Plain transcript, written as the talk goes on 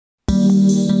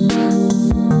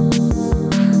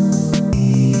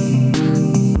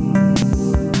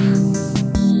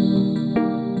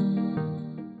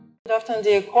afternoon,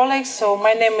 dear colleagues. So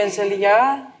my name is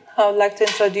Ilia. I would like to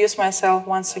introduce myself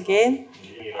once again.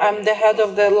 I'm the head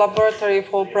of the Laboratory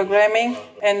for Programming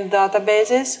and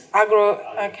Databases,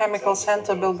 Agrochemical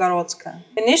Center, Belgorodska.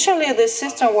 Initially, this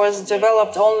system was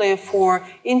developed only for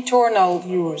internal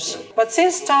use. But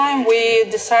since time, we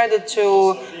decided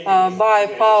to buy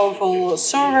a powerful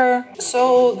server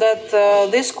so that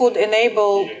this could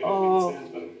enable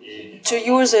to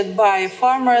use it by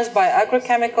farmers, by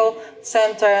Agrochemical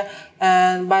Center,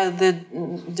 and by the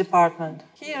department.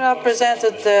 Here are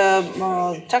presented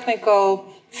the technical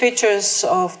features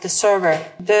of the server.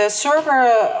 The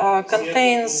server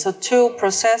contains two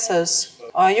processors.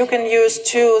 You can use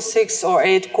 2, 6, or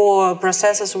 8 core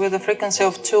processors with a frequency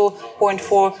of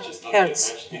 2.4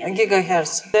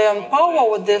 gigahertz. The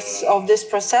power of this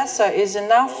processor is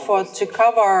enough to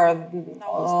cover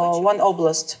one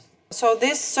oblast. So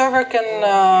this server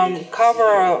can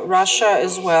cover Russia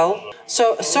as well.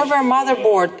 So server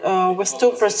motherboard with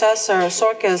 2 processor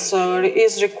sockets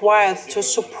is required to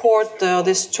support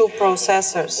these 2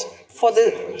 processors. For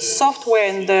the software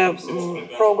in the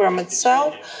program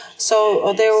itself,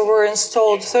 so there were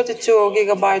installed 32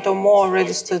 gigabyte or more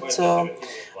registered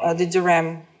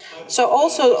DRAM. So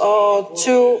also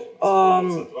 2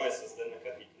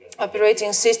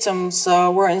 operating systems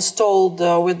were installed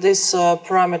with this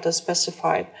parameter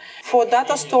specified. For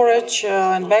data storage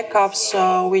and backups,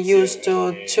 we used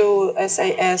 2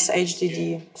 SAS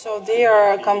HDD. So they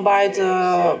are combined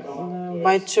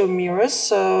by 2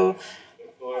 mirrors,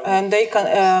 and they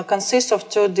consist of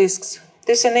 2 disks.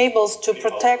 This enables to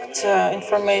protect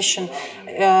information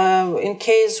in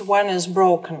case one is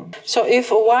broken. So if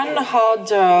one hard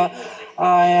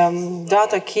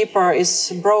data keeper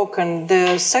is broken,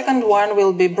 the second one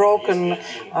will be broken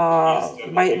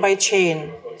by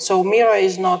chain. So mirror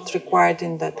is not required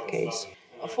in that case.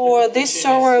 For this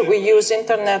server, we use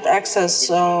internet access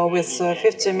with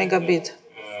 50 megabit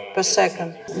per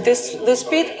second. The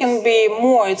speed can be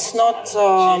more, it's not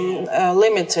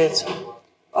limited.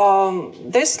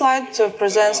 This slide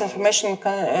presents information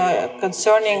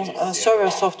concerning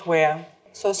server software.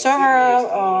 So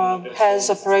server has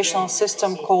operational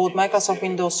system called Microsoft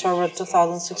Windows Server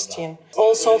 2016.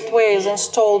 All software is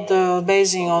installed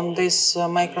basing on this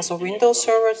Microsoft Windows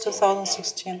Server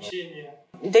 2016.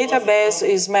 Database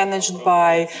is managed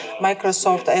by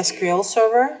Microsoft SQL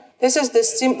Server. This is the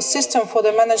system for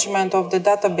the management of the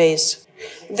database.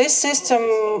 This system,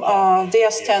 they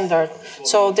are standard,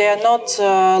 so they are not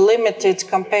limited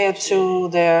compared to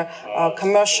their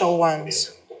commercial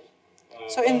ones.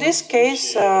 So in this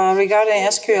case, regarding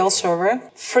SQL Server,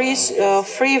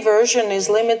 free version is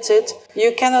limited.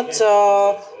 You cannot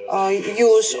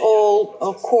use all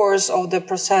cores of the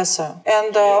processor,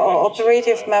 and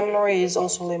operative memory is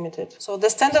also limited. So the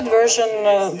standard version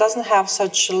doesn't have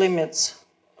such limits,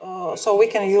 so we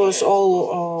can use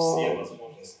all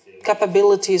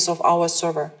capabilities of our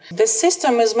server. The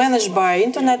system is managed by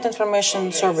Internet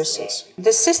Information Services.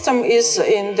 The system is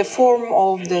in the form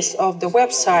of the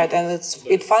website, and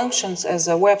it functions as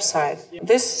a website.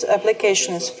 This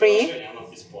application is free.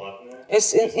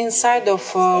 It's inside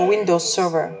of Windows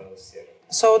Server.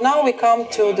 So now we come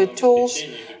to the tools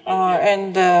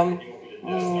and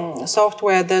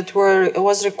software that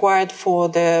was required for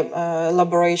the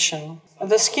elaboration.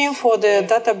 The scheme for the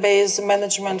database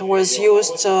management was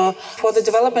used for the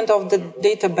development of the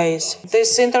database.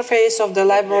 This interface of the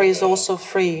library is also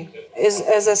free,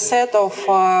 as a set of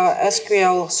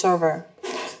SQL Server.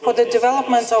 For the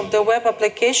development of the web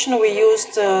application, we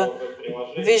used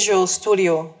Visual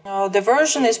Studio. The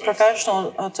version is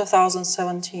Professional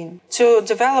 2017. To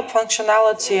develop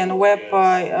functionality and web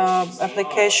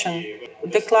application,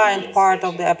 the client part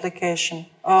of the application,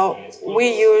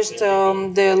 we used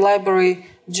the library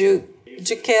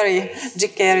jQuery.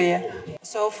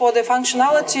 So for the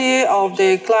functionality of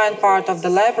the client part of the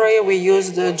library, we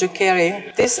used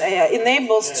jQuery. This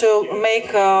enables to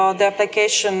make the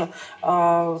application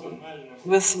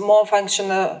with more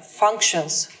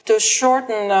functions, to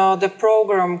shorten the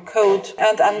program code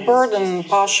and unburden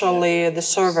partially the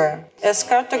server. As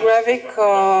cartographic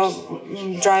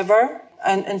driver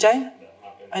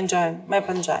map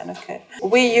engine, okay.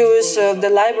 We use the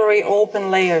library Open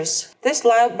Layers. This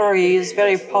library is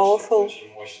very powerful,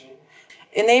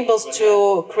 enables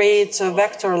to create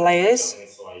vector layers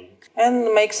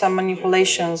and make some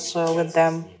manipulations with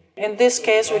them. In this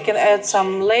case, we can add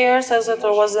some layers as it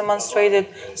was demonstrated,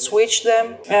 switch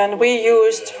them, and we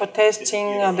used for testing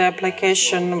the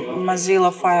application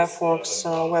Mozilla Firefox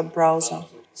web browser.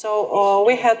 So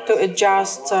we had to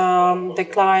adjust the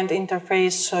client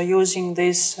interface using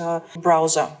this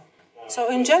browser. So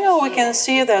in general, we can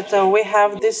see that we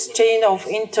have this chain of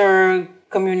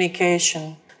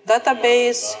intercommunication.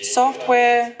 Database,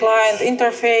 software, client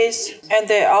interface, and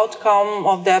the outcome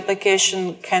of the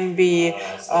application can be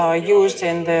used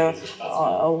in the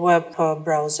web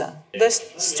browser. The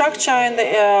structure and the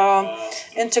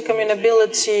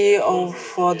intercommunicability of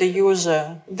the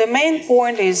user. The main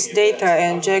point is data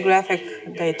and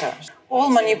geographic data. All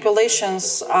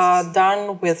manipulations are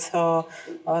done with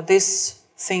these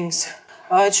things.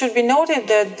 It should be noted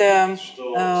that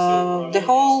the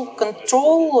whole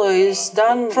control is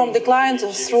done from the client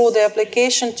through the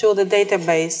application to the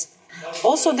database.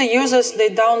 Also, the users, they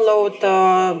download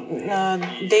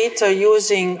data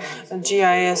using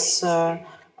GIS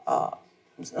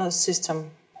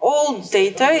system. All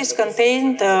data is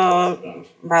contained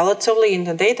relatively in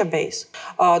the database.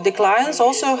 The clients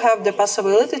also have the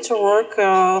possibility to work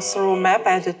through map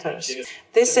editors.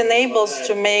 This enables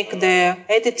to make the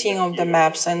editing of the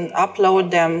maps and upload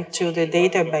them to the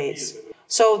database.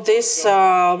 So this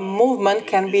movement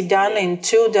can be done in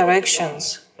two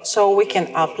directions. So we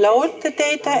can upload the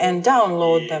data and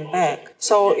download them back.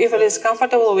 So if it is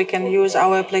comfortable, we can use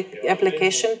our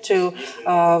application to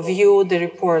view the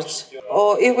reports.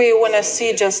 Or if we want to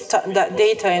see just that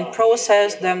data and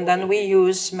process them, then we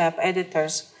use map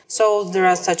editors. So there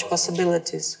are such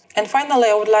possibilities. And finally,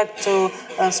 I would like to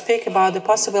speak about the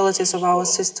possibilities of our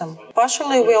system.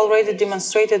 Partially, we already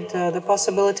demonstrated the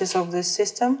possibilities of this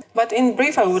system, but in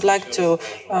brief, I would like to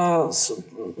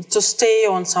stay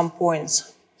on some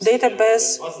points.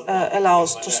 Database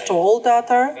allows to store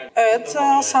data, add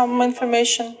some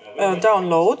information,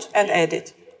 download, and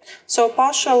edit. So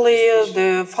partially,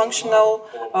 the functional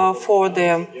for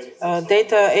the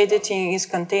data editing is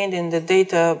contained in the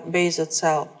database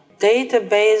itself.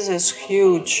 Database is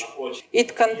huge.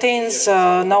 It contains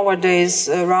nowadays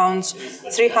around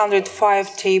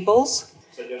 305 tables.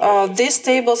 These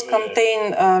tables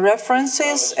contain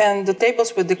references and the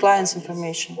tables with the client's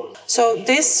information. So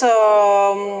this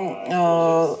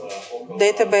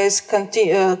database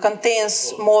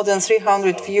contains more than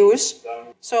 300 views.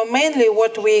 So mainly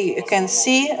what we can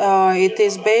see, it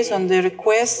is based on the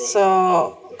requests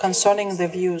concerning the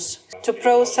views. To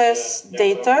process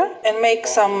data and make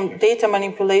some data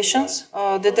manipulations,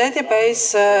 the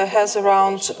database has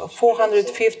around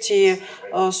 450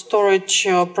 storage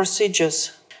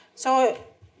procedures. So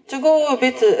to go a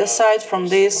bit aside from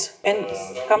this and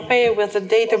compare with the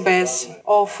database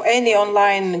of any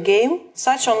online game,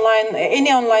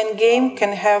 any online game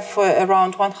can have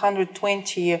around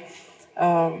 120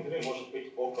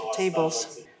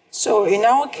 tables. So in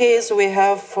our case, we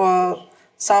have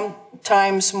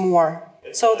sometimes more.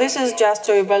 So this is just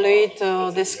to evaluate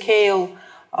the scale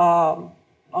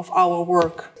of our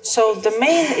work. So the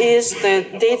main is the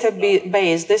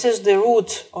database. This is the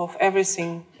root of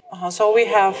everything. So we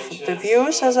have the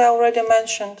views, as I already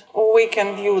mentioned. We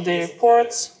can view the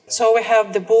reports. So we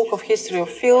have the book of history of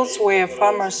fields where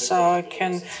farmers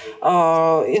can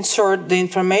insert the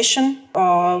information.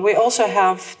 We also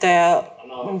have the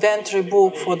inventory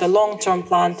book for the long-term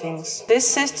plantings. This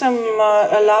system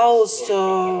allows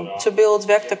to build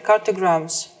vector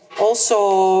cartograms,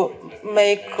 also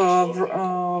make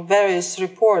various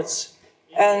reports,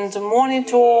 and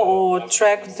monitor or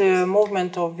track the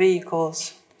movement of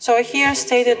vehicles. So here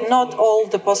stated not all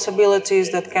the possibilities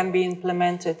that can be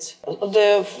implemented.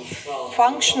 The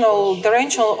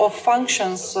range of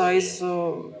functions is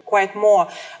quite more.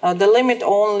 The limit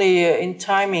only in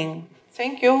timing.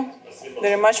 Thank you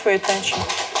very much for your attention.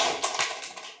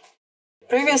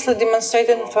 Previously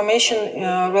demonstrated information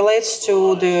relates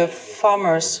to the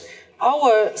farmers.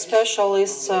 Our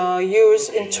specialists use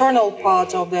internal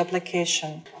part of the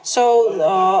application. So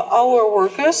our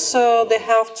workers, they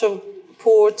have to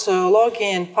put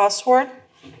login and password.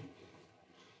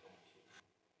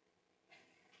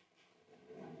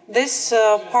 This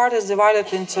part is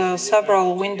divided into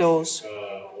several windows.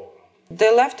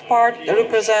 The left part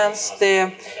represents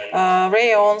the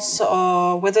rayons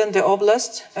within the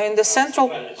oblast. In the central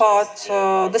part,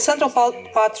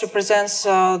 represents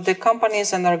the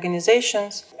companies and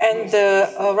organizations, and the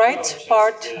right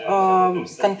part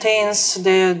contains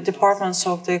the departments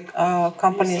of the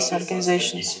companies and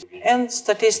organizations and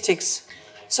statistics.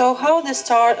 So how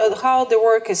the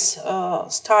work is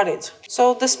started.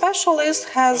 So the specialist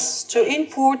has to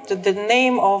input the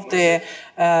name of the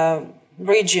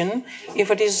region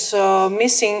if it is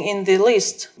missing in the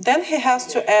list. Then he has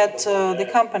to add the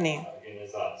company.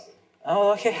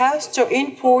 He has to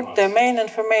input the main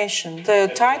information, the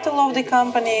title of the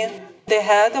company, the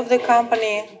head of the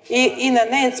company, in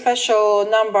a special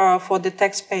number for the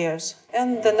taxpayers,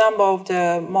 and the number of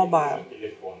the mobile.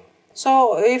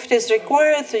 So if it is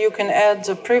required, you can add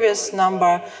the previous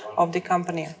number of the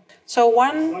company. So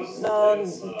one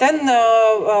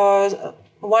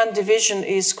division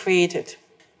is created.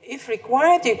 If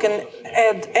required, you can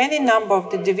add any number of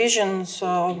the divisions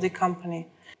of the company.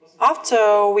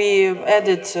 After we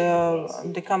added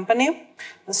the company,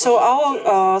 so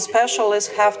our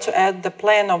specialists have to add the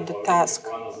plan of the task.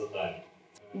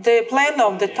 The plan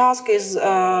of the task is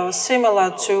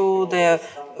similar to the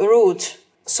route.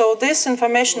 So this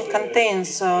information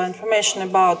contains information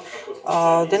about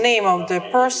the name of the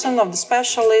person, of the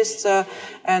specialist,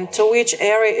 and to which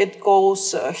area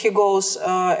he goes,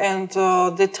 and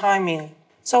the timing.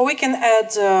 So we can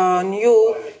add a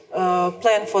new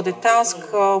plan for the task,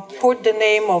 put the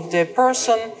name of the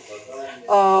person,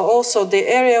 also the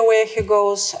area where he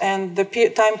goes, and the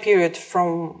time period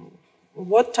from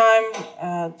what time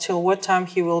till what time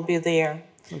he will be there.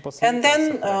 And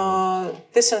then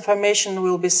this information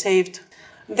will be saved.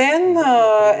 Then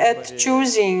at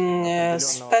choosing a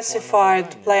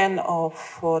specified plan of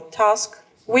task,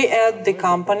 we add the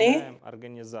company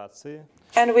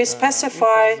and we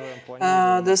specify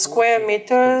the square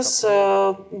meters,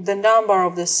 the number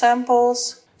of the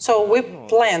samples. So we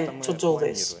plan to do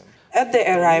this. At the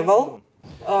arrival,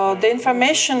 the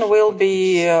information will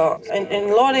be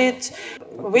loaded.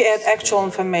 We add actual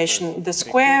information, the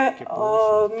square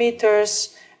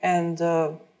meters and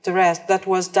the rest that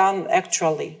was done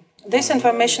actually. This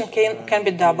information can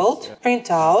be doubled,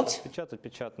 print out.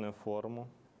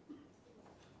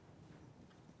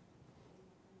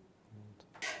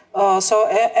 So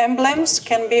emblems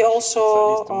can be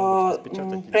also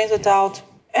printed out,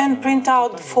 and print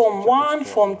out Form 1,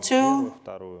 Form 2.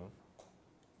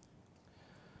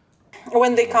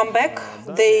 When they come back,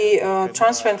 they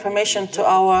transfer information to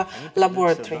our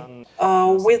laboratory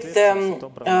with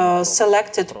the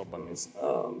selected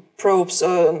probes,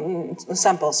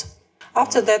 samples.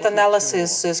 After that,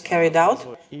 analysis is carried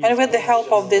out, and with the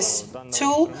help of this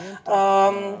tool,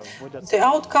 the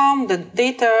outcome, the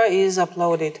data is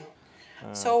uploaded.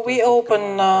 So we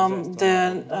open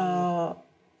the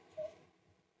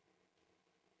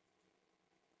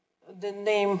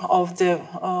name of the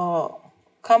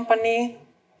company,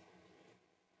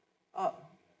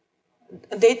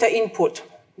 data input.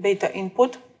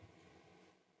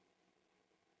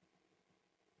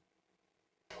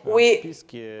 We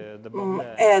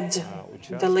add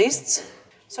the lists.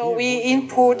 So we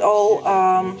input all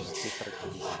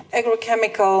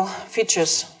agrochemical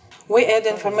features. We add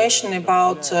information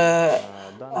about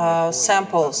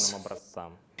samples.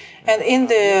 And in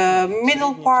the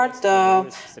middle part,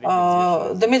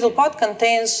 the middle part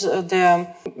contains the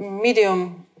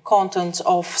medium content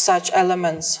of such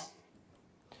elements.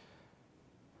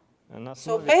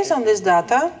 So based on this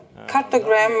data,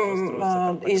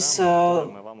 cartogram is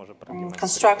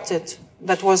constructed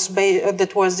that was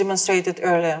demonstrated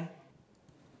earlier.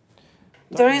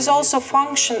 There is also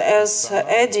function as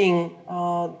adding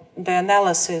the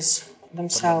analysis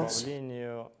themselves.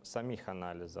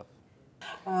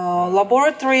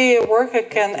 Laboratory worker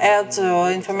can add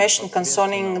information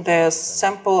concerning the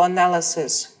sample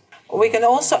analysis. We can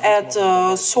also add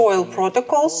soil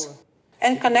protocols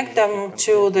and connect them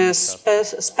to the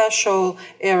special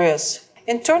areas.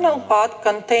 Internal part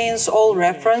contains all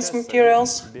reference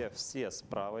materials.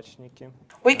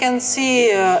 We can see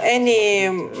any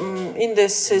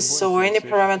indices or any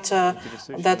parameter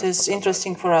that is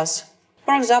interesting for us.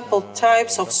 For example,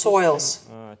 types of soils.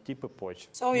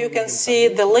 So you can see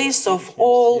the list of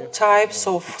all types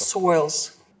of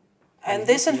soils. And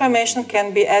this information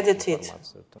can be edited.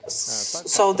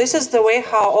 So this is the way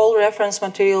how all reference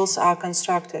materials are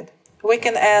constructed. We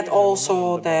can add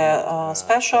also the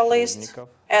specialist,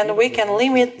 and we can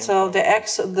limit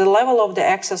the level of the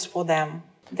access for them.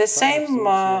 The same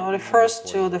refers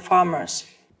to the farmers.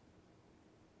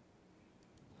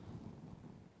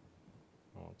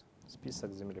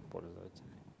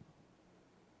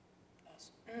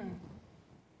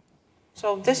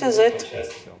 So this is it.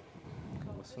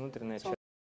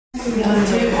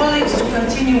 Dear colleagues, to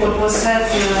continue what was said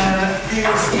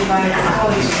previously by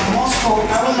colleagues from Moscow,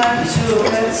 I would like to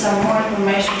add some more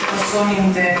information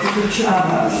concerning the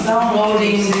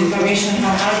downloading information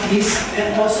from IPs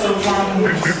and also from.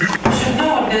 You should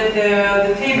know that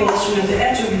the tables with the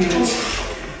attributes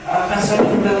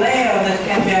concerning the layer that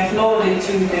can be uploaded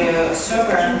to the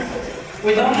server,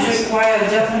 we don't require a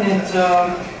definite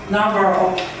number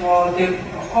of the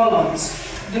columns.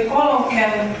 The column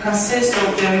can consist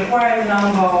of the required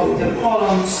number of the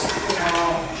columns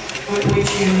which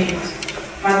you need.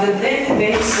 But the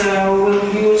database will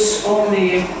use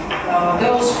only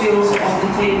those fields of the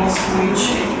tables which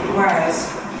it requires.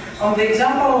 On the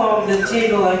example of the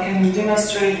table, I can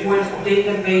demonstrate what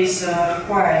database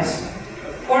requires.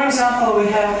 For example, we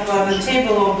have the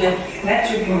table of the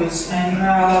attributes and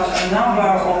a number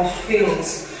of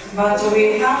fields, but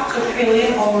we have to fill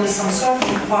in only some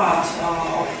certain part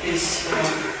of this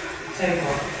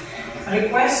table. A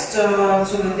request to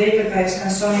the database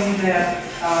concerning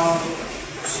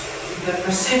the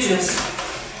procedures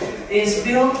is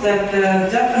built that the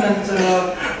definite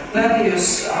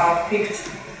values are picked.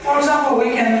 For example,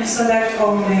 we can select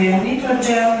only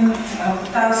nitrogen,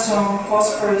 potassium,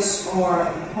 phosphorus,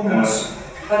 or humus.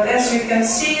 But as you can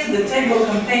see, the table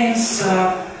contains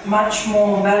much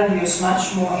more values,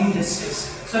 much more indices.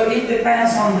 So it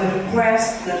depends on the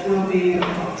request that will be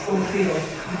fulfilled.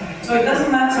 So it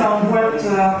doesn't matter on what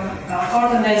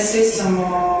coordinate system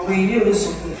we use.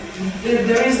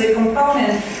 There is the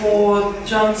component for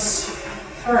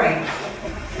transferring.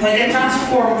 When they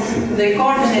transform the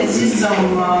coordinate system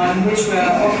in which we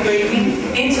are operating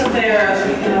into their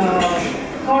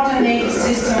coordinate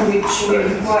system which we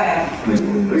require.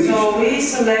 So we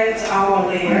select our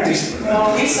layer.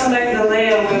 We select the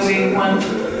layer where we want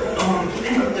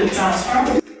to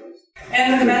transform.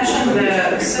 And we mention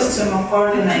the system of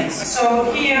coordinates.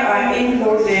 So here I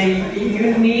import a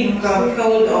unique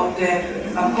code of the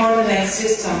coordinate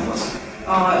system.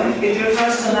 It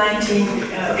refers to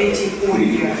 1984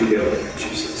 year.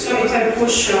 So if I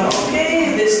push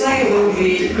OK, this layer will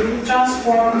be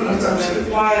transformed into the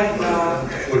required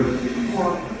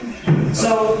form.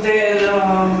 So the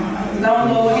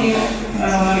downloading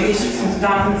is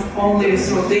done only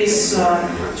through this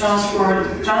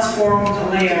transformed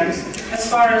layers. As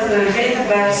far as the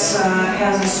database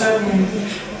has a certain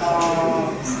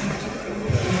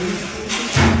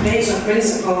basic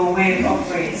principle way it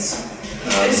operates.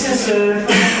 This is the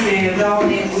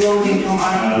loading from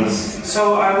RPs.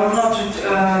 So I will not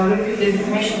repeat the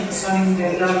information concerning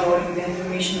the downloading the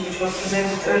information which was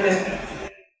presented earlier.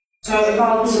 So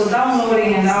about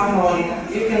downloading and uploading,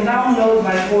 you can download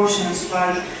by portions,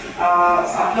 but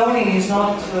uploading is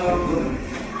not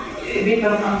a bit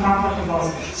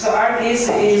uncomfortable. So RPs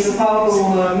is a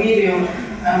powerful medium.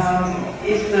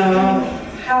 It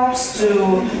helps to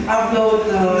upload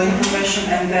the information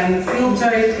and then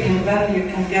filter it, and then you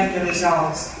can get the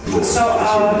results. So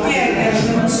here I can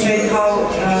demonstrate how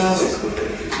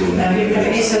you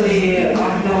can easily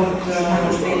upload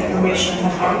the information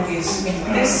from RPs.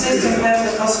 This system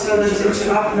has the possibility to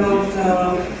upload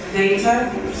data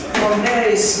from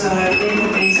various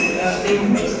databases.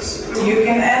 You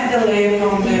can add the layer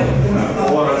from the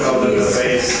Oracle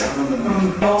database.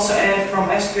 Also add from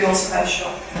SQL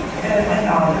Special and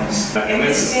others. In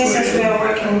this case, as we are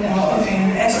working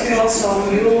in SQL, so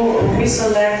we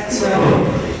select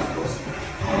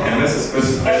MS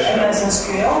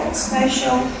SQL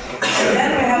Special, and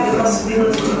then we have the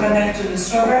possibility to connect to the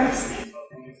server.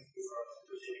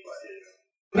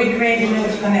 We create a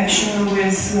new connection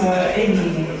with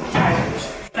any type.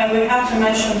 And we have to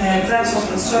mention the address of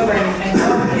the server. In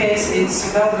our case,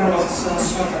 it's Belgorod's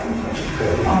server.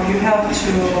 You have to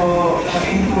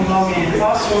input login and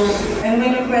password, and we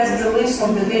request the list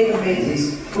of the databases.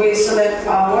 We select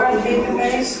our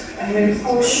database, and we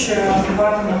push the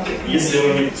button of the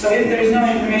So if there is no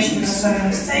information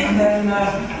concerning the state, then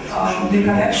the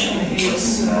connection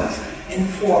is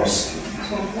enforced.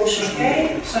 So push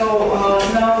OK. So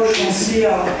now we can see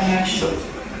our connection.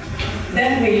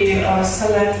 Then we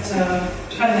select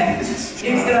connect.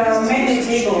 If there are many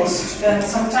tables, then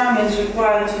some time is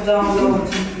required to download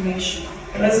information.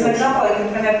 As an example, I can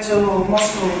connect to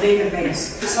Moscow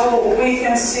database. So we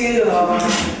can see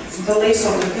the list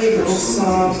of the tables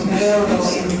available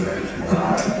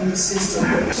in the system.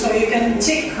 So you can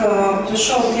tick to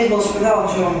show tables without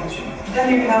geometry.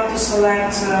 Then you have to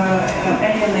select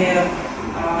any layer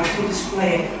to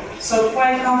display. So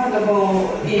quite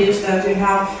comfortable is that you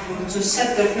have to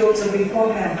set the filter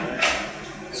beforehand.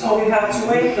 So we have to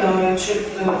wait to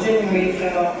generate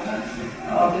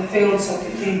the fields of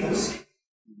the tables.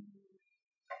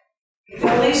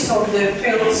 The list of the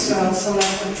fields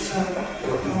selected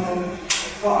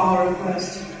for our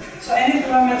request. So any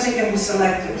parameter can be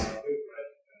selected.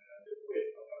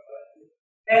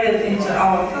 Added into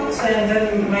our filter and then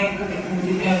we make the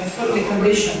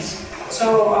conditions.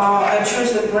 So I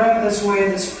choose the parameters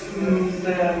where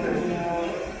the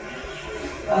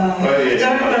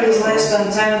territory is less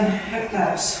than 10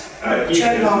 hectares.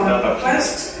 Check our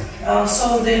request.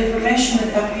 So the information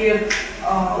appeared,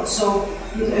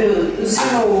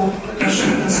 zero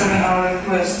concerning our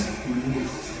request.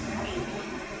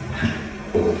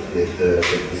 Это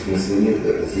смысла нет,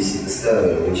 здесь это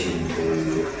старое, очень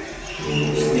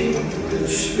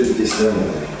здесь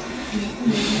самое.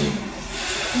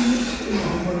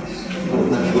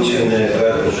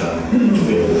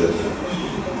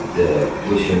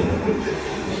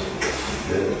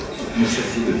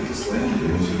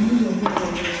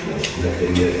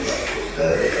 Например,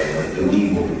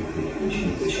 другие могут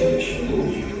быть очень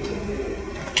долгие.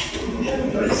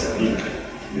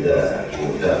 Да,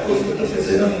 да, просто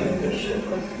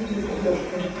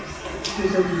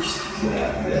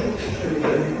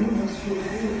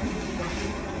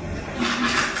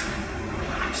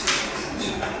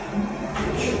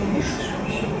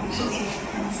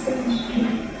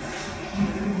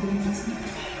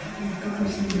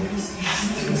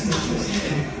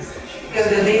Because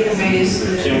the database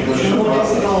is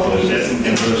multiple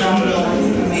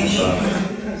information.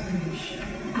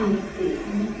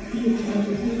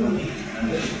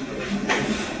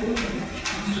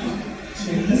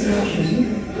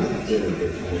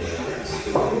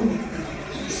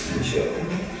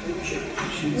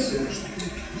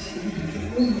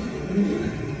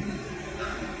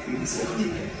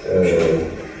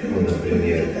 Ну,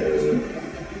 например,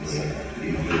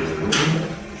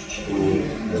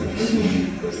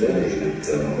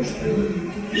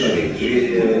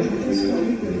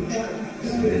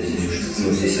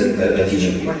 здесь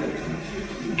один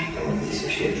здесь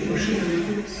вообще больше.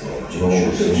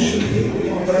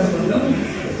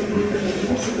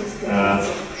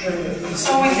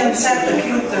 So we can set the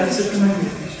filters.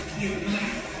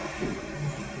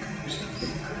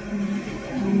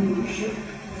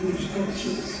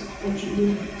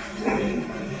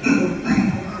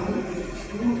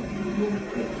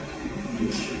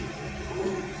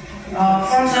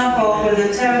 For example, with the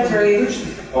territory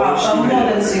more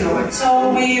than 0. So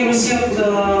we received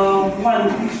one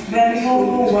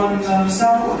variable, one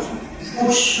result,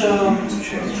 push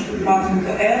button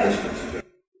to add.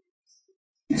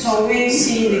 So we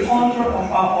see the contour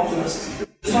of our oblast.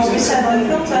 So we set the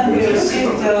filter and we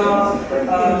received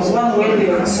one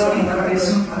value concerning this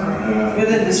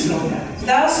within this filter.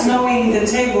 Thus, knowing the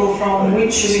table from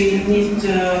which we need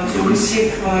to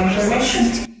receive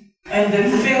information and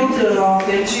the filter of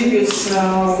the attributes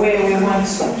where we want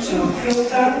to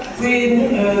filter, we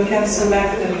can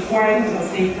select the required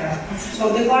data. So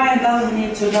the client doesn't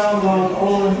need to download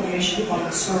all information from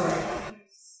the server.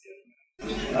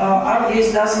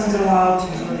 ArcGIS doesn't allow to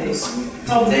do this.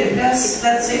 So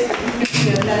that's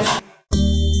it.